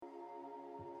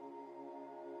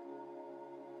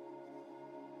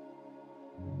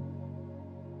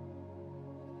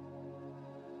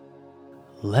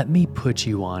Let me put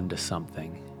you on to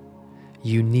something.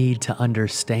 You need to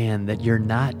understand that you're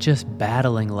not just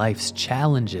battling life's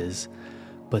challenges,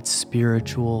 but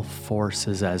spiritual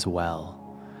forces as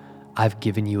well. I've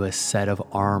given you a set of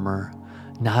armor,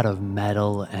 not of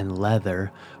metal and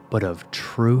leather, but of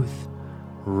truth,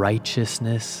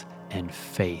 righteousness, and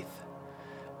faith.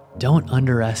 Don't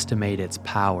underestimate its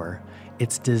power.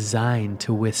 It's designed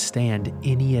to withstand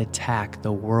any attack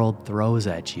the world throws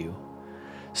at you.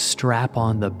 Strap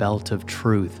on the belt of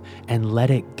truth and let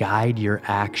it guide your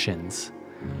actions.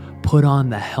 Put on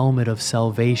the helmet of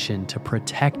salvation to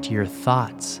protect your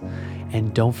thoughts.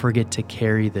 And don't forget to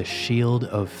carry the shield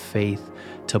of faith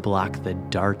to block the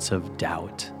darts of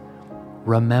doubt.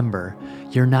 Remember,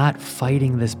 you're not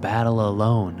fighting this battle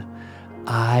alone.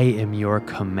 I am your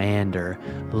commander,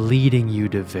 leading you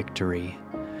to victory.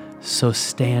 So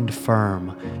stand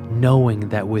firm, knowing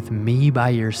that with me by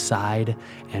your side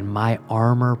and my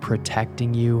armor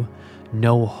protecting you,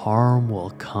 no harm will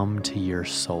come to your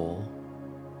soul.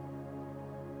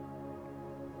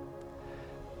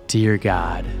 Dear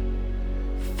God,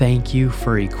 thank you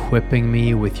for equipping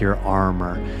me with your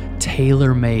armor,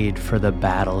 tailor-made for the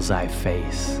battles I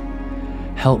face.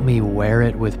 Help me wear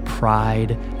it with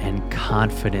pride and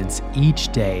confidence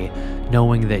each day,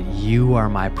 knowing that you are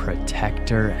my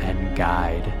protector and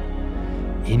guide.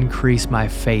 Increase my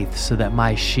faith so that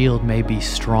my shield may be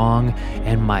strong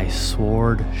and my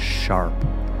sword sharp.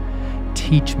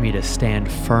 Teach me to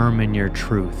stand firm in your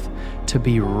truth, to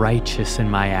be righteous in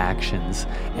my actions,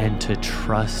 and to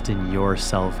trust in your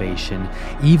salvation,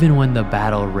 even when the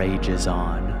battle rages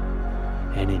on.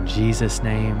 And in Jesus'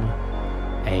 name,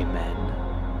 amen.